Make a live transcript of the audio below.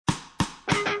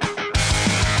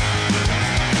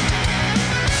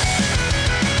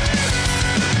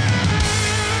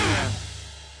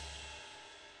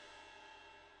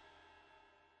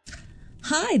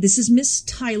Hi, this is Miss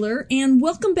Tyler, and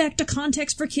welcome back to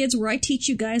Context for Kids, where I teach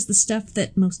you guys the stuff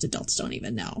that most adults don't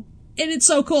even know. And it's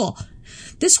so cool.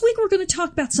 This week we're going to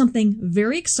talk about something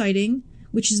very exciting,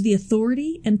 which is the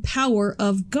authority and power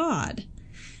of God.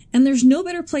 And there's no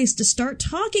better place to start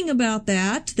talking about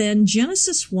that than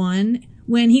Genesis 1,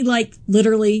 when he,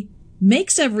 literally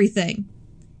makes everything.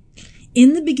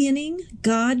 In the beginning,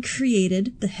 God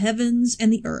created the heavens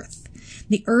and the earth.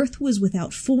 The earth was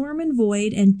without form and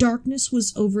void, and darkness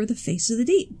was over the face of the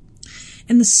deep.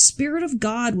 And the Spirit of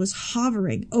God was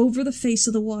hovering over the face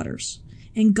of the waters.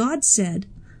 And God said,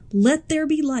 "Let there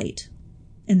be light."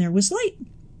 And there was light.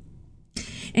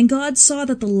 And God saw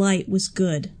that the light was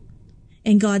good.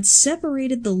 And God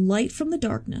separated the light from the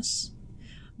darkness.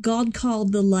 God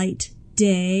called the light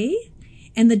day,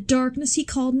 and the darkness he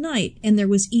called night. And there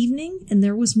was evening, and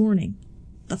there was morning,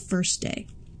 the first day.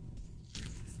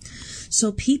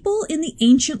 So people in the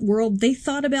ancient world, they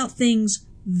thought about things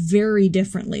very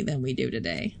differently than we do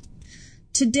today.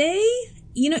 Today,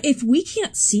 if we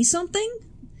can't see something,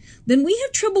 then we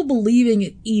have trouble believing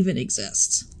it even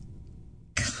exists.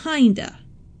 Kinda.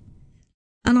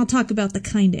 And I'll talk about the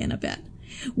kinda in a bit.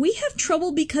 We have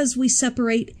trouble because we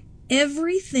separate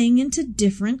everything into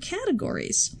different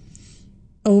categories.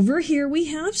 Over here we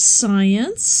have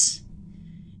science,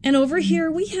 and over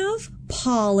here we have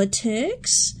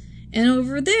politics, and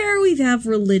over there we have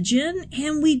religion,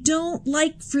 and we don't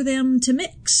like for them to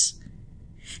mix.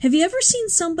 Have you ever seen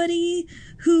somebody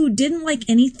who didn't like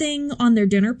anything on their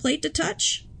dinner plate to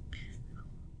touch?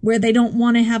 Where they don't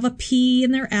want to have a pea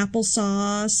in their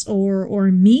applesauce or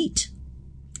meat?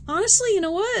 Honestly, you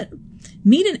know what?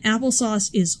 Meat and applesauce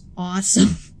is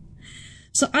awesome.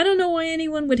 So I don't know why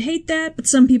anyone would hate that, but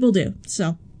some people do.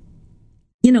 So,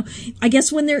 I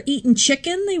guess when they're eating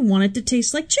chicken, they want it to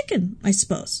taste like chicken, I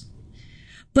suppose.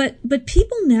 But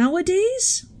people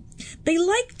nowadays, they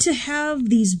like to have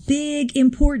these big,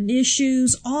 important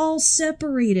issues all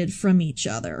separated from each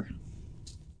other.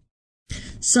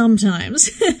 Sometimes.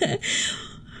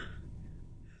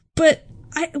 But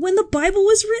when the Bible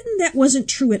was written, that wasn't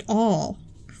true at all.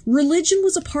 Religion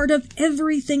was a part of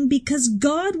everything because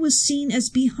God was seen as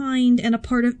behind and a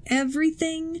part of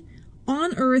everything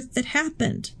on earth that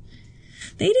happened.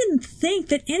 They didn't think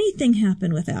that anything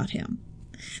happened without him.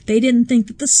 They didn't think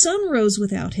that the sun rose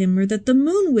without him or that the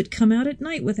moon would come out at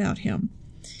night without him.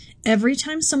 Every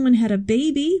time someone had a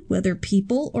baby, whether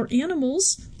people or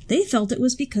animals, they felt it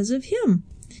was because of him.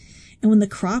 And when the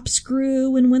crops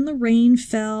grew and when the rain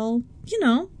fell,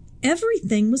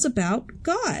 everything was about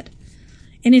God.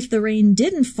 And if the rain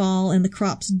didn't fall and the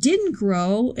crops didn't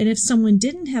grow, and if someone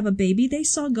didn't have a baby, they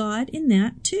saw God in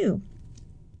that too.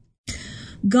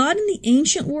 God in the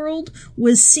ancient world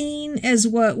was seen as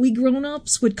what we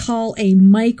grown-ups would call a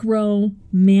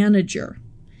micro-manager.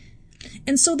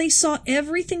 And so they saw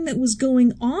everything that was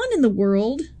going on in the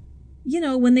world.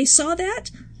 When they saw that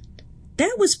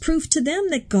was proof to them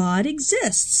that God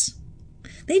exists.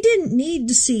 They didn't need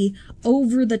to see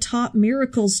over-the-top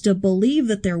miracles to believe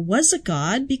that there was a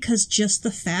God, because just the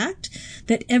fact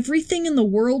that everything in the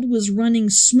world was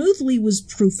running smoothly was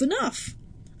proof enough.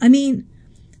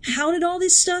 How did all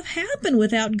this stuff happen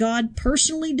without God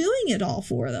personally doing it all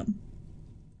for them?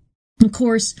 Of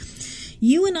course,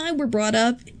 you and I were brought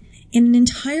up in an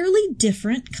entirely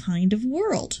different kind of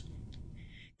world.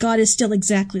 God is still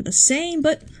exactly the same,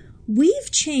 but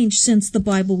we've changed since the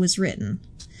Bible was written.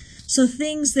 So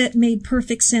things that made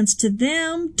perfect sense to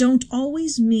them don't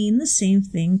always mean the same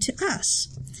thing to us.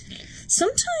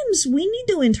 Sometimes we need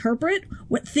to interpret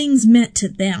what things meant to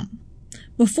them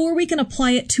before we can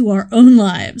apply it to our own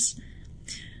lives.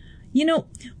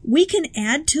 We can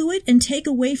add to it and take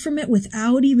away from it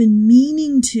without even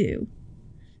meaning to.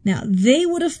 Now, they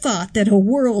would have thought that a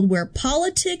world where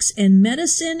politics and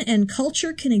medicine and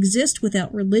culture can exist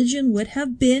without religion would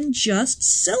have been just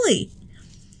silly.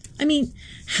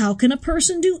 How can a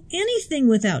person do anything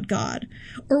without God,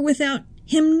 or without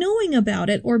him knowing about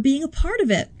it or being a part of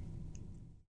it?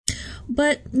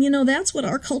 But, that's what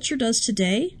our culture does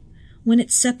today. When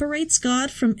it separates God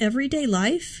from everyday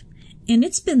life, and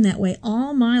it's been that way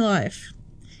all my life.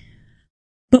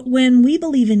 But when we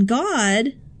believe in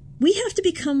God, we have to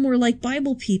become more like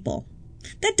Bible people.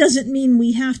 That doesn't mean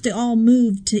we have to all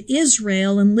move to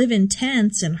Israel and live in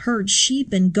tents and herd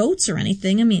sheep and goats or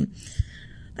anything.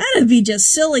 That'd be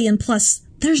just silly, and plus,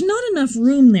 there's not enough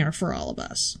room there for all of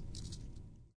us.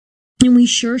 And we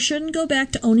sure shouldn't go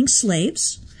back to owning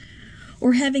slaves,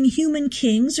 or having human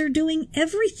kings, or doing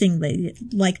everything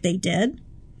like they did.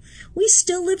 We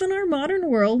still live in our modern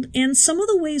world, and some of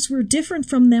the ways we're different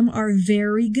from them are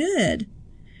very good.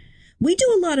 We do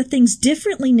a lot of things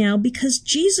differently now because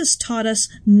Jesus taught us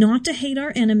not to hate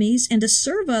our enemies and to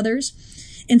serve others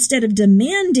instead of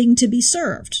demanding to be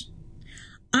served.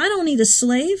 I don't need a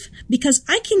slave because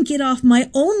I can get off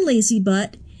my own lazy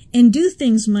butt and do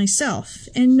things myself,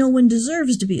 and no one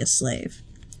deserves to be a slave.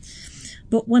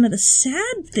 But one of the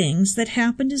sad things that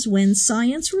happened is when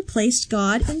science replaced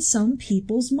God in some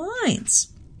people's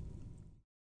minds.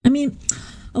 I mean,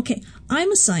 okay,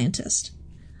 I'm a scientist.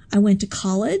 I went to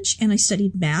college and I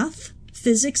studied math,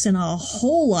 physics, and a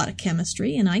whole lot of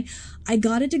chemistry, and I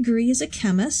got a degree as a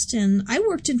chemist, and I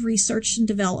worked in research and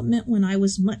development when I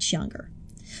was much younger.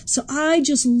 So I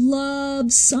just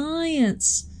love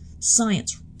science.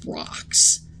 Science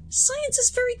rocks. Science is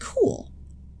very cool.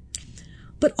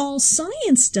 But all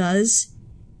science does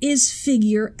is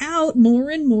figure out more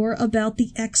and more about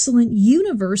the excellent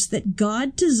universe that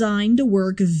God designed to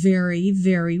work very,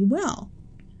 very well.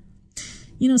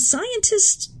 You know,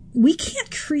 scientists, we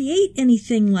can't create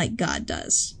anything like God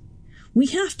does. We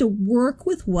have to work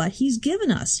with what He's given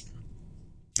us.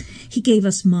 He gave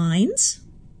us minds,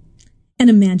 an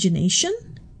imagination,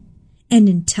 and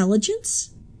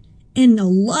intelligence, and a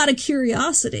lot of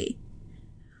curiosity.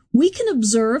 We can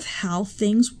observe how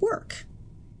things work.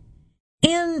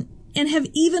 And have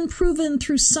even proven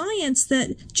through science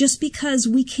that just because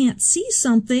we can't see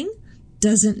something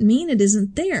doesn't mean it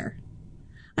isn't there.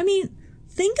 I mean,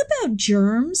 think about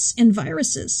germs and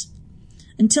viruses.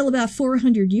 Until about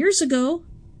 400 years ago,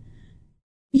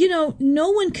 you know, no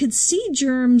one could see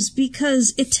germs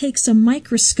because it takes a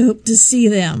microscope to see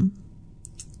them.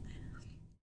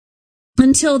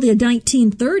 Until the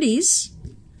 1930s,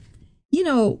 you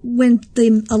know, when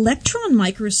the electron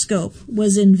microscope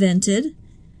was invented,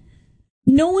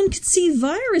 no one could see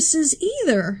viruses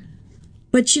either.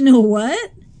 But you know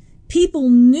what? People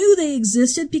knew they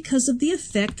existed because of the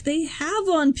effect they have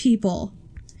on people.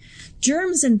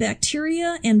 Germs and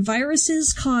bacteria and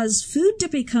viruses cause food to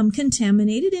become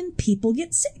contaminated and people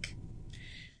get sick.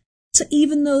 So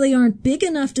even though they aren't big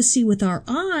enough to see with our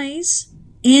eyes,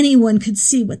 anyone could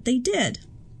see what they did.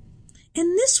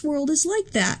 And this world is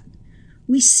like that.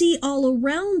 We see all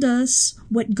around us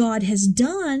what God has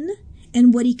done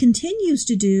and what He continues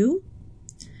to do.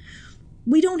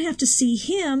 We don't have to see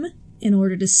Him in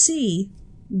order to see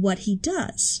what He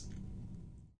does.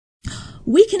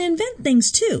 We can invent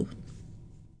things too,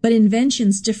 but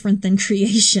invention's different than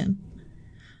creation.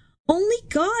 Only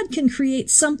God can create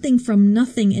something from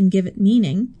nothing and give it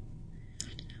meaning.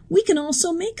 We can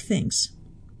also make things.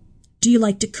 Do you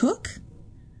like to cook?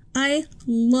 I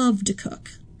love to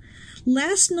cook.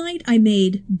 Last night I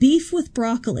made beef with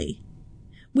broccoli,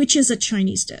 which is a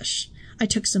Chinese dish. I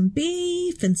took some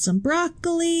beef and some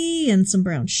broccoli and some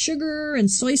brown sugar and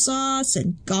soy sauce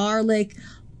and garlic, a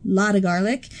lot of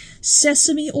garlic,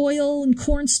 sesame oil and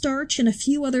cornstarch and a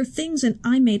few other things, and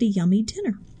I made a yummy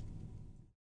dinner.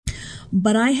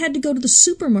 But I had to go to the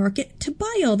supermarket to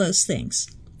buy all those things.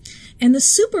 And the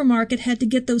supermarket had to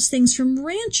get those things from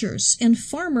ranchers and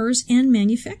farmers and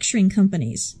manufacturing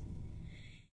companies.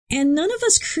 And none of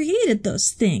us created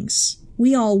those things.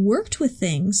 We all worked with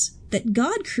things that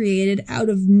God created out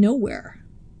of nowhere.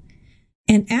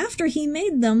 And after He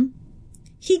made them,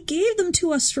 He gave them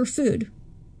to us for food.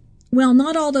 Well,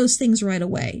 not all those things right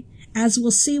away, as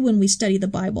we'll see when we study the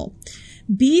Bible.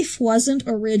 Beef wasn't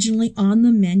originally on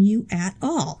the menu at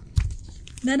all.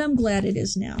 But I'm glad it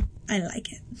is now. I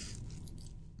like it.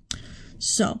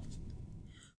 So,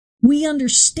 we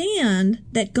understand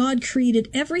that God created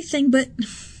everything, but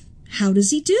how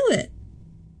does He do it?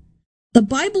 The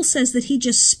Bible says that He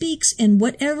just speaks and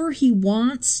whatever He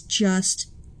wants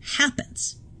just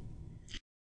happens.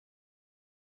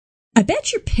 I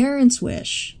bet your parents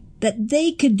wish that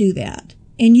they could do that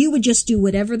and you would just do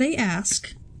whatever they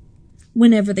ask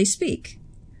whenever they speak.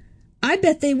 I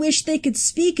bet they wish they could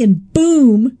speak and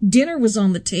boom, dinner was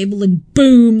on the table and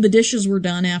boom, the dishes were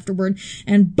done afterward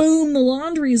and boom, the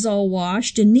laundry is all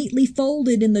washed and neatly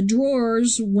folded in the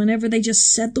drawers whenever they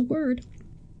just said the word.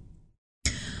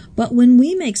 But when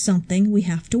we make something, we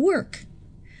have to work.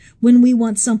 When we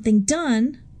want something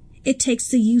done, it takes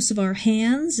the use of our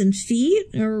hands and feet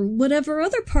or whatever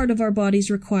other part of our body's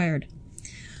required.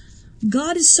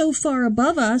 God is so far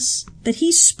above us that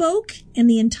He spoke and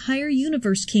the entire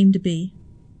universe came to be.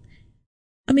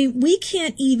 I mean, we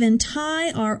can't even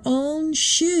tie our own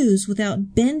shoes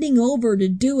without bending over to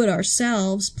do it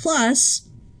ourselves. Plus,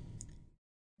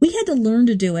 we had to learn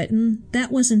to do it, and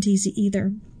that wasn't easy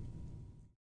either.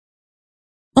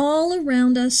 All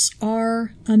around us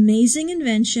are amazing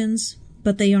inventions,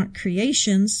 but they aren't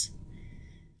creations.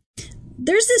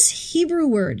 There's this Hebrew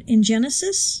word in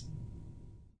Genesis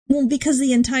Well, because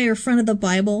the entire front of the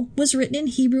Bible was written in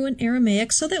Hebrew and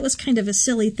Aramaic, so that was kind of a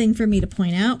silly thing for me to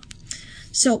point out.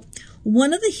 So,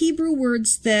 one of the Hebrew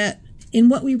words that in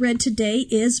what we read today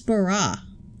is bara.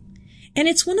 And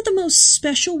it's one of the most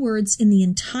special words in the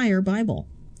entire Bible.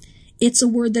 It's a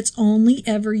word that's only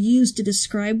ever used to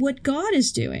describe what God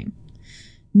is doing.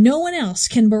 No one else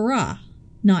can bara,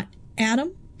 not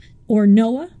Adam or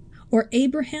Noah or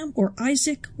Abraham or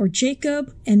Isaac or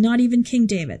Jacob, and not even King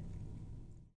David.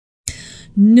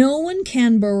 No one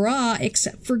can bara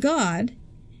except for God.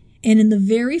 And in the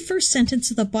very first sentence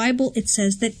of the Bible, it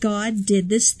says that God did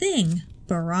this thing,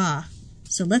 bara.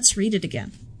 So let's read it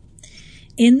again.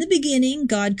 In the beginning,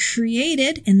 God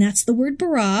created, and that's the word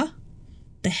bara,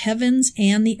 the heavens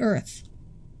and the earth.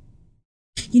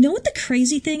 You know what the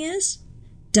crazy thing is?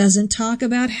 Doesn't talk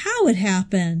about how it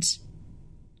happened.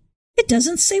 It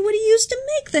doesn't say what he used to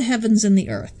make the heavens and the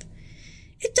earth.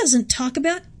 It doesn't talk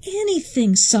about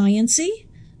anything science-y,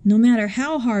 no matter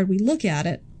how hard we look at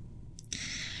it.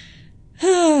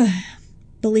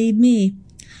 Believe me,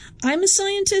 I'm a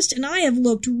scientist and I have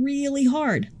looked really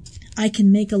hard. I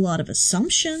can make a lot of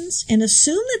assumptions and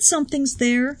assume that something's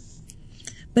there,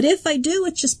 but if I do,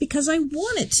 it's just because I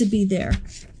want it to be there.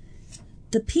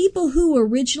 The people who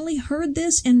originally heard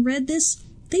this and read this,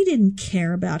 they didn't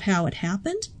care about how it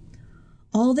happened.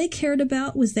 All they cared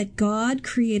about was that God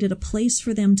created a place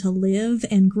for them to live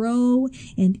and grow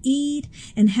and eat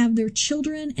and have their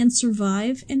children and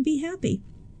survive and be happy.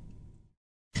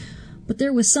 But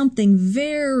there was something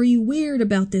very weird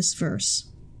about this verse.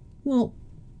 Well,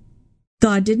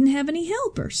 God didn't have any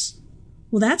helpers.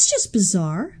 Well, that's just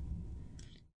bizarre.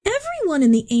 Everyone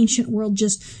in the ancient world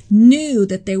just knew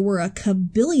that there were a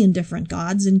kabillion different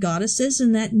gods and goddesses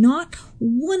and that not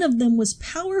one of them was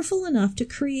powerful enough to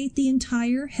create the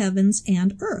entire heavens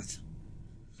and earth.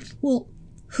 Well,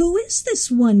 who is this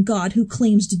one God who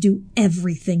claims to do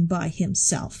everything by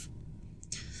himself?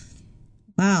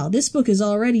 Wow, this book is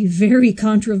already very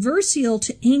controversial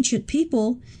to ancient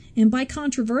people, and by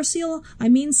controversial, I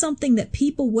mean something that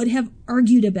people would have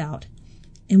argued about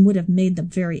and would have made them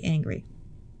very angry.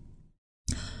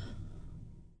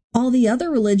 All the other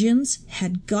religions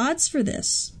had gods for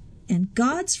this, and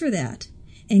gods for that,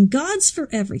 and gods for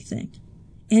everything.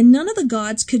 And none of the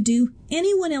gods could do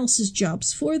anyone else's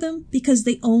jobs for them because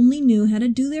they only knew how to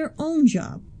do their own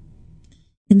job.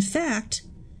 In fact,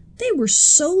 they were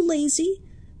so lazy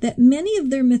that many of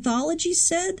their mythologies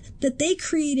said that they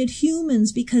created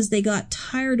humans because they got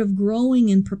tired of growing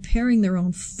and preparing their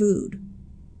own food.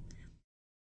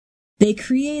 They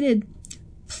created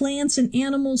plants and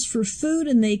animals for food,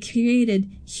 and they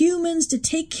created humans to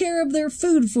take care of their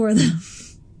food for them.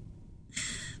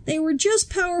 They were just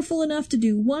powerful enough to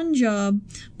do one job,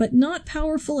 but not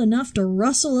powerful enough to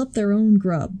rustle up their own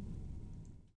grub.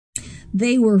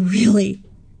 They were really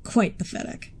quite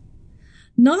pathetic.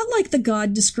 Not like the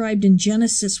God described in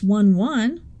Genesis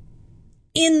 1:1.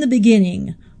 In the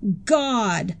beginning,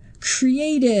 God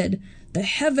created the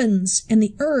heavens and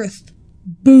the earth.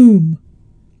 Boom!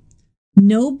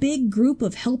 No big group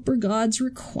of helper gods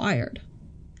required.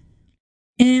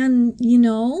 And,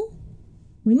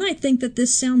 we might think that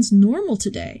this sounds normal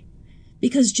today,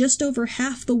 because just over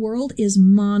half the world is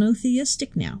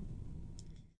monotheistic now.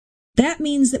 That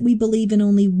means that we believe in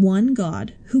only one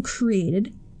God who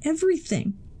created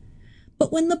everything.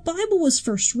 But when the Bible was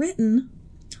first written,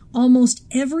 almost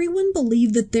everyone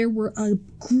believed that there were a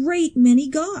great many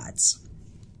gods.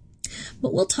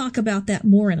 But we'll talk about that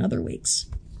more in other weeks.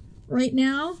 Right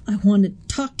now, I want to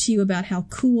talk to you about how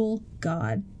cool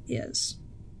God is.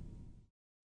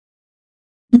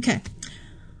 Okay,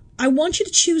 I want you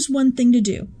to choose one thing to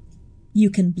do. You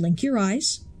can blink your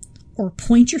eyes, or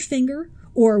point your finger,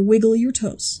 or wiggle your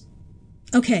toes.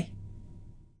 Okay,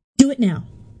 do it now.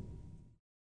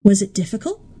 Was it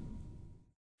difficult?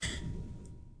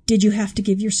 Did you have to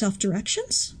give yourself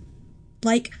directions?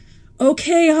 Like,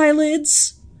 okay,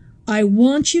 eyelids, I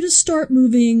want you to start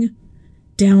moving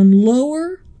down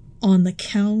lower on the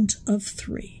count of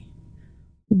 3.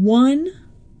 1,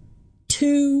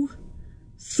 2,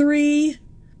 3,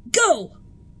 go!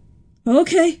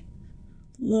 Okay.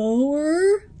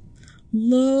 Lower,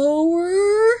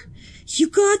 lower. You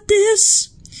got this.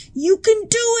 You can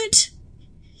do it.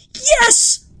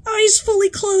 Yes! Eyes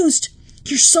fully closed.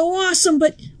 You're so awesome,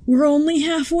 but we're only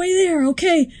halfway there.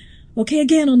 Okay,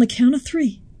 again on the count of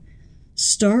 3.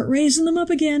 Start raising them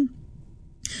up again.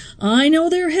 I know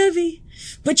they're heavy,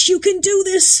 but you can do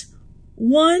this.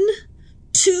 1,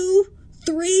 2,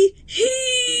 3,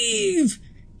 heave!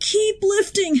 Keep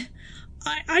lifting.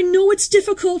 I know it's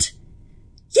difficult.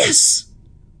 Yes!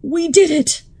 We did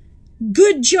it!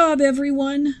 Good job,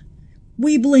 everyone.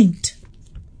 We blinked.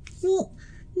 Well,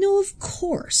 no, of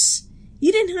course.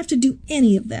 You didn't have to do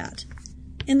any of that.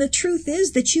 And the truth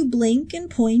is that you blink and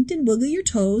point and wiggle your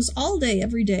toes all day,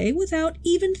 every day, without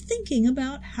even thinking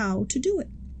about how to do it.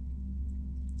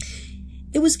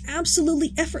 It was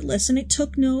absolutely effortless, and it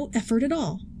took no effort at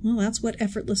all. Well, that's what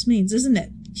effortless means, isn't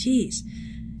it? Jeez.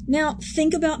 Now,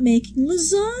 think about making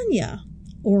lasagna,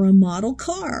 or a model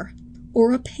car,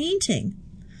 or a painting.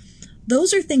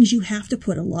 Those are things you have to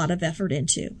put a lot of effort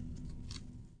into.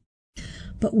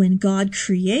 But when God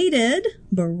created,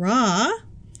 bara,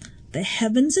 the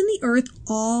heavens and the earth,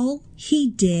 all he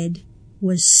did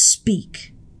was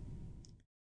speak.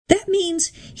 That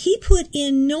means he put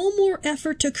in no more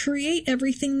effort to create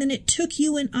everything than it took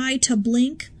you and I to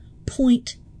blink,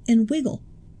 point, and wiggle.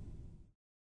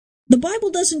 The Bible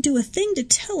doesn't do a thing to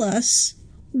tell us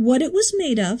what it was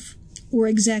made of, or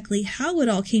exactly how it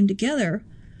all came together,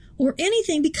 or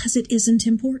anything, because it isn't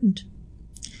important.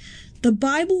 The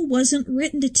Bible wasn't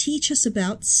written to teach us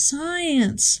about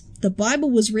science. The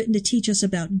Bible was written to teach us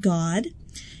about God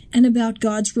and about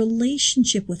God's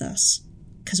relationship with us,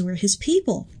 because we're his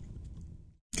people.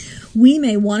 We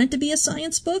may want it to be a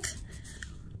science book,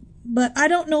 but I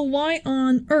don't know why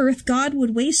on earth God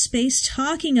would waste space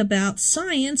talking about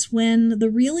science when the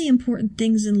really important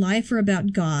things in life are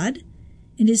about God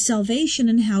and his salvation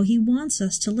and how he wants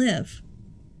us to live.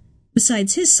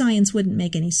 Besides, his science wouldn't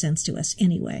make any sense to us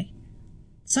anyway.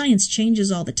 Science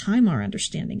changes all the time, our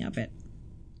understanding of it.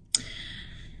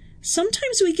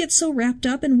 Sometimes we get so wrapped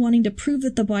up in wanting to prove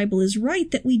that the Bible is right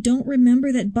that we don't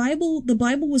remember that the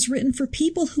Bible was written for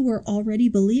people who are already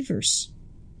believers.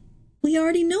 We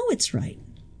already know it's right.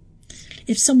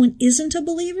 If someone isn't a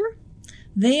believer,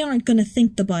 they aren't going to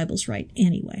think the Bible's right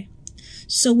anyway.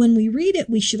 So when we read it,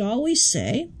 we should always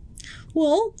say,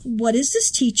 well, what is this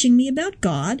teaching me about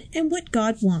God and what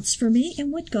God wants for me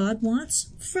and what God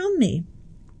wants from me?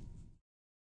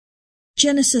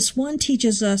 Genesis 1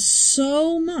 teaches us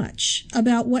so much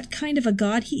about what kind of a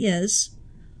God he is,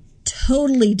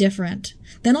 totally different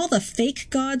than all the fake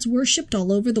gods worshipped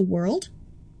all over the world.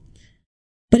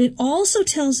 But it also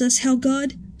tells us how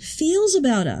God feels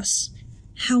about us,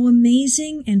 how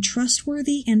amazing and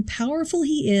trustworthy and powerful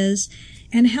he is,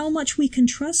 and how much we can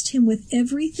trust him with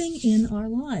everything in our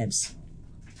lives.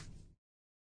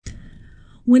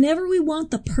 Whenever we want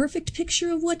the perfect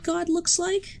picture of what God looks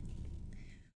like,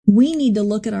 we need to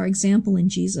look at our example in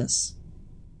Jesus.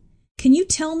 Can you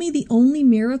tell me the only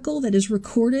miracle that is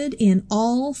recorded in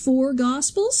all 4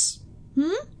 Gospels?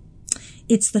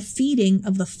 It's the feeding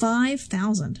of the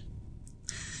 5,000.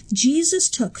 Jesus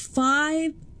took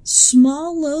 5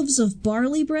 small loaves of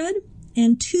barley bread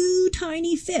and 2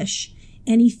 tiny fish,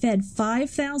 and he fed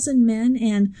 5,000 men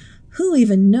and who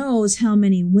even knows how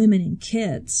many women and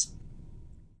kids.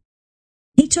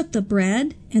 He took the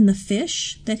bread and the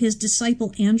fish that his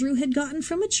disciple Andrew had gotten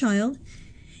from a child,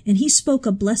 and he spoke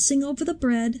a blessing over the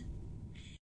bread.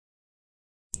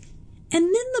 And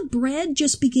then the bread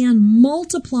just began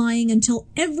multiplying until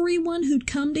everyone who'd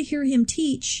come to hear him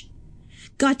teach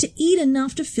got to eat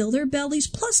enough to fill their bellies,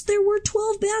 plus there were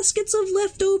 12 baskets of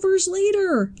leftovers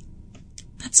later.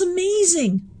 That's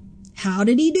amazing. How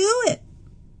did he do it?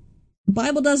 The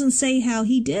Bible doesn't say how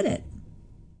he did it.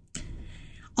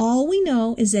 All we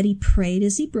know is that he prayed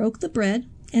as he broke the bread,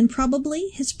 and probably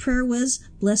his prayer was,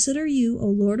 "Blessed are you, O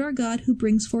Lord our God, who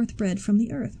brings forth bread from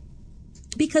the earth."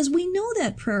 Because we know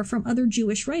that prayer from other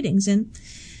Jewish writings, and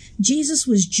Jesus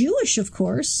was Jewish, of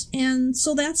course, and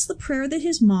so that's the prayer that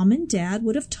his mom and dad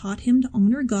would have taught him to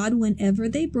honor God whenever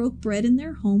they broke bread in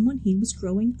their home when he was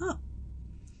growing up.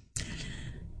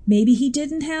 Maybe he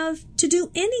didn't have to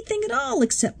do anything at all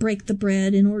except break the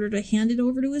bread in order to hand it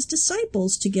over to his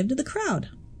disciples to give to the crowd.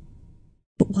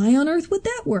 But why on earth would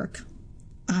that work?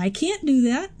 I can't do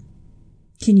that.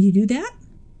 Can you do that?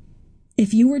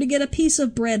 If you were to get a piece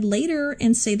of bread later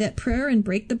and say that prayer and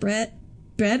break the bread,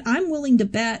 I'm willing to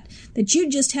bet that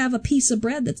you'd just have a piece of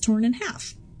bread that's torn in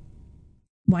half.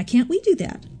 Why can't we do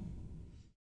that?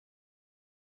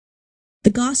 The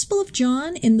Gospel of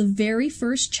John in the very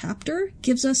first chapter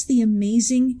gives us the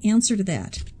amazing answer to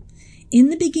that. In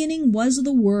the beginning was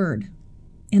the Word,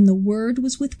 and the Word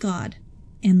was with God,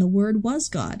 and the Word was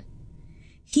God.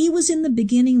 He was in the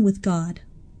beginning with God.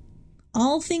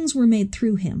 All things were made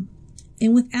through him,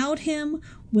 and without him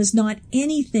was not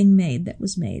anything made that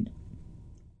was made.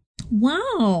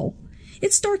 Wow!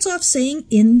 It starts off saying,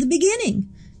 in the beginning,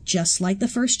 just like the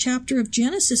first chapter of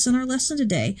Genesis in our lesson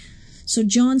today. So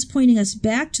John's pointing us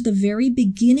back to the very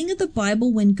beginning of the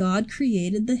Bible when God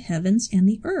created the heavens and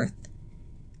the earth.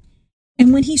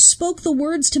 And when he spoke the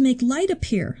words to make light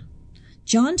appear,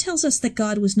 John tells us that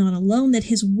God was not alone, that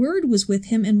his word was with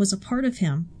him and was a part of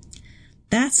him.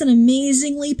 That's an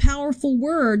amazingly powerful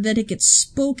word that it gets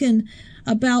spoken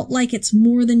about like it's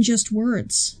more than just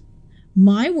words.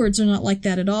 My words are not like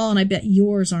that at all, and I bet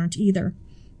yours aren't either.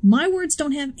 My words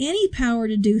don't have any power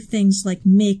to do things like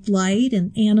make light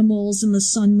and animals and the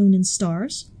sun, moon, and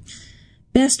stars.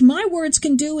 Best my words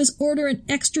can do is order an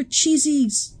extra cheesy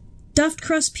stuffed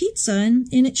crust pizza, and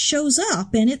it shows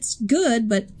up, and it's good,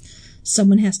 but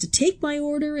someone has to take my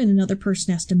order, and another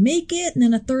person has to make it, and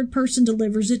then a third person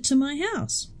delivers it to my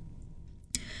house.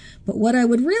 But what I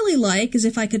would really like is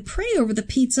if I could pray over the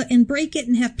pizza and break it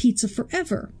and have pizza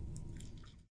forever.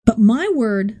 But my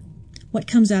word, what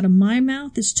comes out of my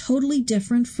mouth, is totally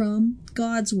different from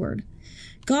God's word.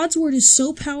 God's word is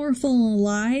so powerful and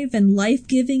alive and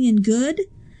life-giving and good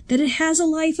that it has a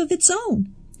life of its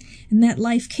own. And that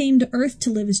life came to earth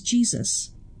to live as Jesus.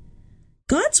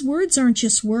 God's words aren't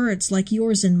just words like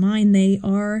yours and mine. They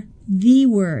are the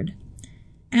word.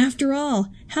 After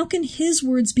all, how can his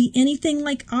words be anything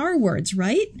like our words,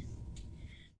 right?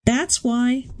 That's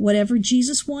why whatever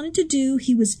Jesus wanted to do,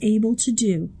 he was able to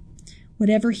do.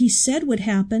 Whatever he said would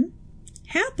happen,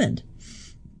 happened.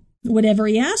 Whatever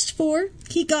he asked for,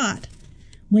 he got.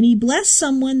 When he blessed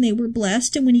someone, they were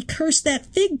blessed, and when he cursed that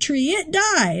fig tree, it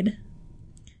died.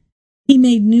 He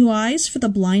made new eyes for the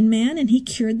blind man, and he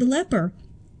cured the leper.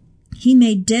 He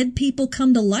made dead people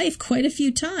come to life quite a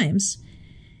few times,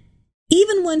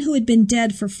 even one who had been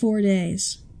dead for 4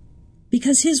 days,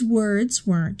 because his words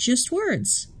weren't just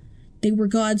words. They were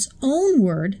God's own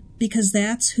word, because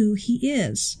that's who he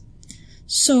is.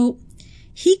 So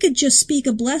he could just speak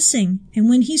a blessing, and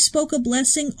when he spoke a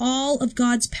blessing, all of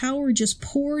God's power just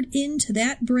poured into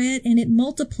that bread, and it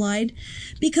multiplied,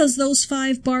 because those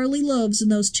 5 barley loaves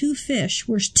and those 2 fish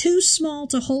were too small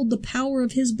to hold the power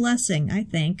of his blessing, I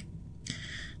think.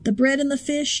 The bread and the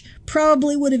fish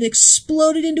probably would have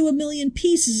exploded into 1,000,000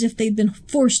 pieces if they'd been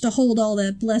forced to hold all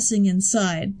that blessing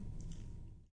inside.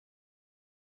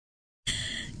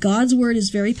 God's word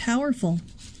is very powerful.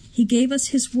 He gave us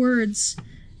his words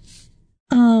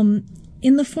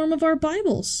in the form of our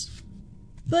Bibles.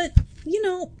 But,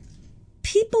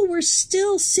 people were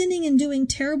still sinning and doing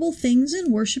terrible things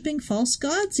and worshiping false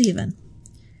gods even.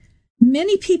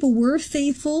 Many people were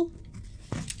faithful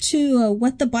to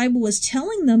what the Bible was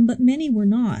telling them, but many were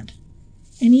not.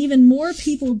 And even more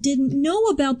people didn't know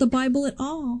about the Bible at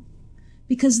all,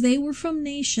 because they were from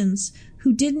nations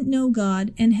who didn't know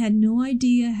God and had no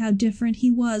idea how different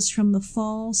he was from the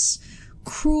false,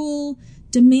 cruel,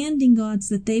 demanding gods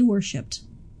that they worshipped.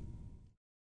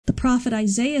 The prophet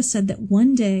Isaiah said that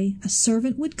one day a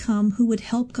servant would come who would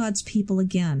help God's people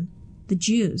again, the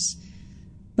Jews,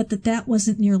 but that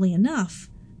wasn't nearly enough,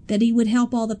 that he would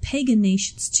help all the pagan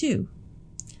nations too.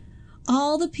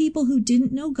 All the people who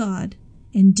didn't know God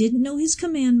and didn't know his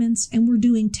commandments and were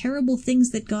doing terrible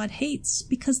things that God hates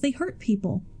because they hurt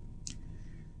people.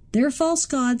 Their false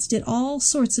gods did all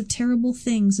sorts of terrible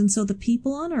things, and so the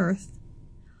people on earth,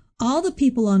 all the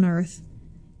people on earth,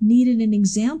 needed an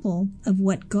example of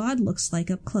what God looks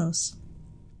like up close.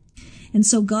 And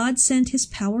so God sent his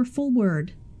powerful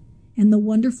word, and the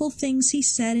wonderful things he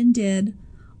said and did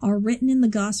are written in the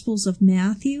Gospels of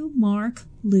Matthew, Mark,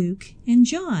 Luke, and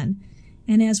John.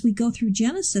 And as we go through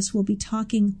Genesis, we'll be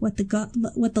talking what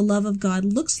the love of God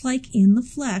looks like in the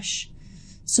flesh,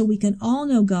 so we can all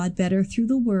know God better through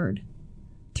the Word,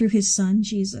 through his Son,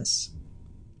 Jesus.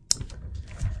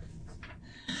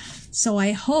 So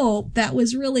I hope that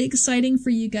was really exciting for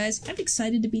you guys. I'm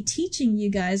excited to be teaching you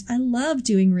guys. I love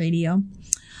doing radio.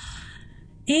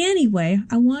 Anyway,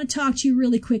 I want to talk to you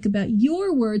really quick about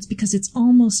your words because it's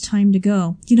almost time to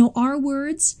go. Our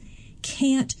words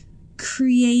can't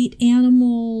create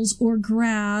animals or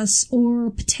grass or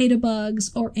potato bugs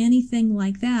or anything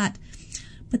like that,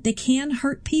 but they can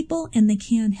hurt people and they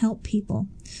can help people.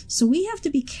 So we have to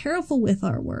be careful with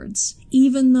our words,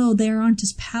 even though they aren't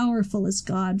as powerful as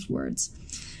God's words.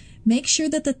 Make sure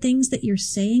that the things that you're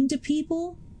saying to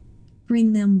people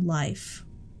bring them life.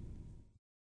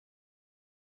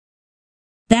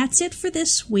 That's it for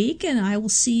this week, and I will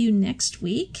see you next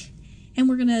week. And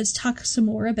we're going to talk some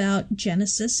more about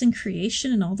Genesis and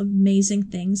creation and all the amazing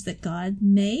things that God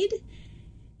made.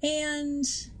 And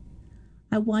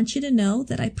I want you to know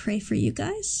that I pray for you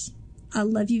guys. I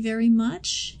love you very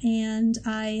much, and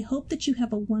I hope that you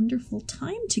have a wonderful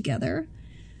time together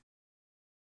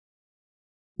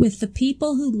with the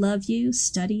people who love you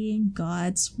studying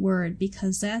God's Word,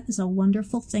 because that is a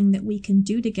wonderful thing that we can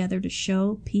do together to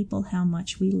show people how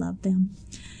much we love them.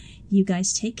 You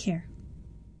guys take care.